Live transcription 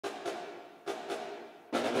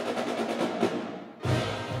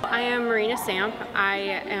I am Marina Samp. I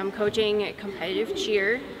am coaching competitive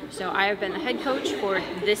cheer. So I have been the head coach for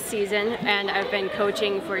this season, and I've been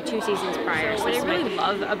coaching for 2 seasons prior. So what I really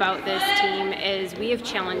love about this team is we have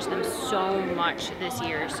challenged them so much this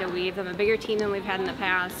year. So we have a bigger team than we've had in the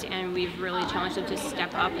past, and we've really challenged them to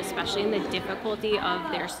step up, especially in the difficulty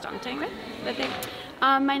of their stunting that they.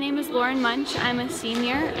 My name is Lauren Munch. I'm a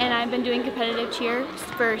senior, and I've been doing competitive cheer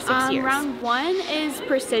for 6 years. Round 1 is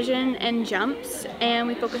precision and jumps, and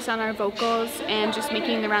we focus on our vocals and just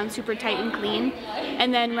making the round super tight and clean.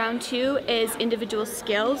 And then round 2 is individual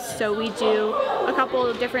skills, so we do a couple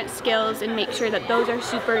of different skills and make sure that those are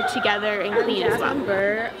super together and clean as well. I'm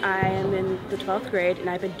Burr. I am in the 12th grade, and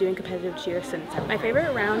I've been doing competitive cheer since. My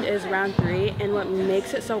favorite round is round 3, and what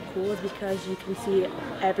makes it so cool is because you can see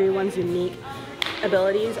everyone's unique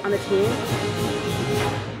abilities on the team.